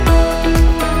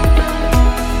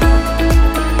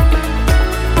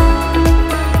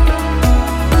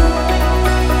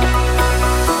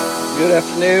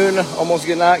Almost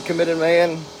good night, committed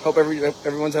man. Hope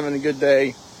everyone's having a good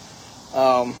day.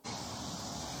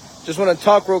 Just want to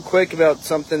talk real quick about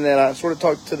something that I sort of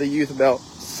talked to the youth about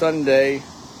Sunday.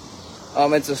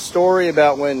 It's a story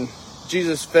about when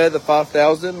Jesus fed the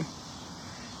 5,000.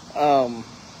 The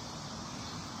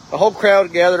whole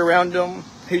crowd gathered around him.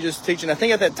 He was just teaching. I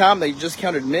think at that time they just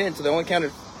counted men, so they only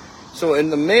counted. So,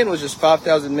 and the men was just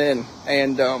 5,000 men.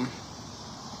 And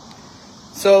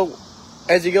so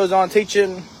as he goes on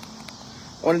teaching,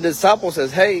 one of the disciples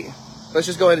says, "Hey, let's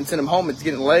just go ahead and send them home. It's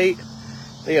getting late.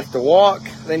 They have to walk.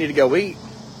 They need to go eat."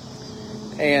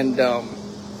 And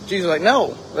Jesus was like,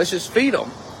 "No, let's just feed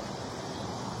them."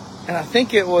 And I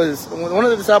think it was one of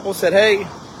the disciples said, "Hey,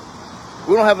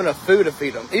 we don't have enough food to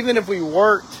feed them. Even if we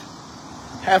worked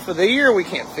half of the year, we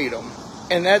can't feed them."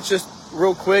 And that's just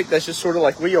real quick. That's just sort of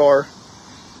like we are.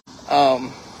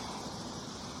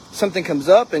 Something comes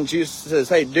up and Jesus says,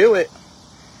 "Hey, do it."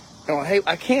 And I'm like, "Hey,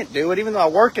 I can't do it. Even though I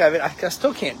work at it, I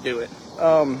still can't do it."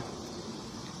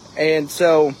 And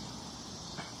so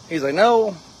he's like,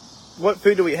 "No, what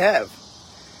food do we have?"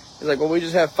 He's like, "Well, we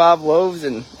just have 5 loaves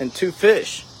and 2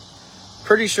 fish.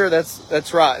 Pretty sure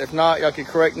that's right. If not, y'all can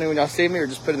correct me when y'all see me or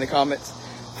just put in the comments.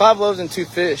 5 loaves and 2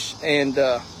 fish. And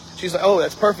she's like, "Oh,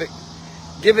 that's perfect.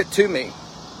 Give it to me."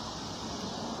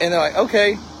 And they're like,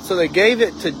 "Okay." So they gave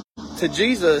it to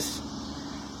Jesus.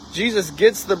 Jesus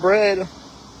gets the bread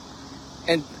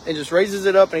and just raises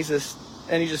it up, and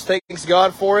he just thanks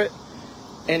God for it,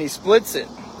 and he splits it.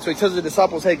 So he tells the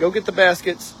disciples, "Hey, go get the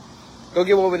baskets, go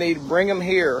get what we need, bring them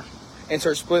here," and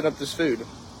start splitting up this food.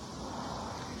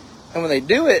 And when they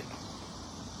do it,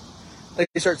 they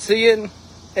start seeing,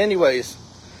 anyways,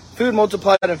 food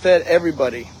multiplied and fed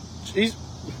everybody.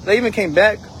 They even came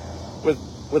back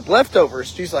with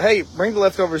leftovers. She's like, "Hey, bring the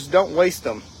leftovers, don't waste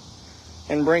them,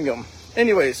 and bring them."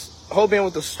 Anyways, the whole being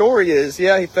with the story is,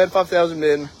 yeah, he fed 5,000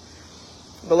 men,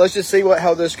 but let's just see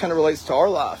how this kind of relates to our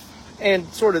life.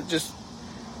 And sort of just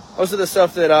most of the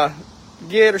stuff that I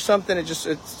get or something, it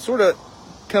sort of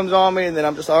comes on me, and then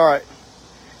I'm just, all right,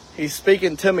 he's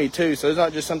speaking to me too. So it's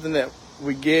not just something that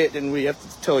we get and we have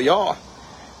to tell y'all.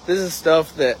 This is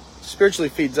stuff that spiritually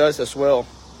feeds us as well.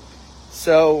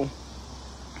 So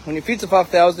when he feeds the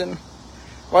 5,000,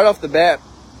 right off the bat,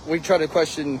 we try to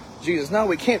question Jesus. "No,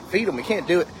 we can't feed them. We can't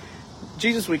do it.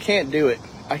 Jesus, we can't do it.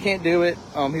 I can't do it."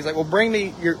 He's like, "Well, bring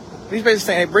me he's basically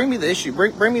saying, "Hey, bring me the issue.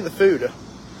 Bring me the food."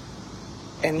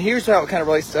 And here's how it kind of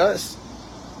relates to us.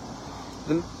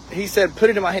 He said,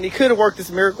 "Put it in my hand." He could have worked this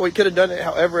miracle. He could have done it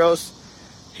however else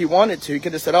he wanted to. He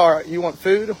could have said, "All right, you want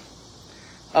food?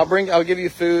 I'll give you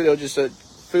food.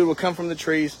 Food will come from the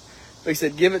trees." But he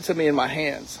said, "Give it to me in my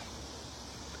hands."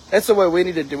 That's the way we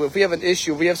need to do it. If we have an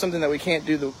issue, if we have something that we can't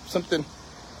do, something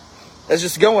that's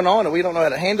just going on and we don't know how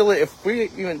to handle it, if we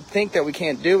even think that we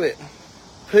can't do it,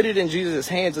 put it in Jesus'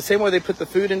 hands. The same way they put the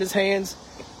food in his hands,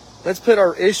 let's put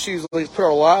our issues, let's put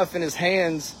our life in his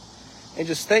hands, and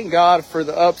just thank God for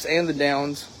the ups and the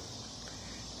downs.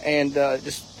 And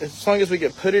just as long as we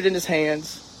get put it in his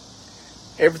hands,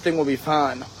 everything will be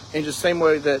fine. In just the same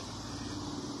way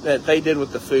that they did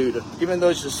with the food. Even though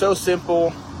it's just so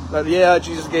simple, but yeah,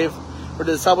 the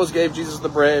disciples gave Jesus the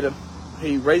bread.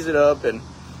 He raised it up and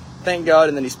thanked God,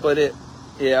 and then he split it.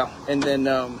 Yeah, and then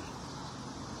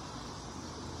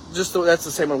that's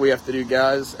the same way we have to do,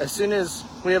 guys. As soon as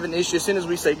we have an issue, as soon as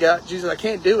we say, "God, Jesus, I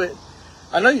can't do it.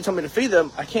 I know you told me to feed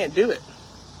them. I can't do it."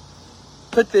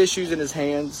 Put the issues in his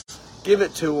hands, give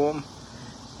it to him,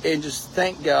 and just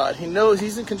thank God. He knows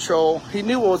he's in control. He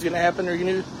knew what was going to happen, or he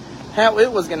knew how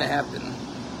it was going to happen.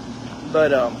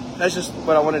 But that's just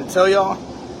what I wanted to tell y'all.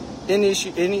 Any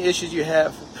issues you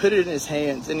have, put it in his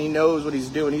hands, and he knows what he's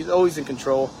doing. He's always in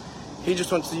control. He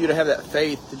just wants you to have that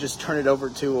faith to just turn it over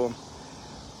to him.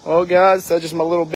 Well, guys, that's just my little bit.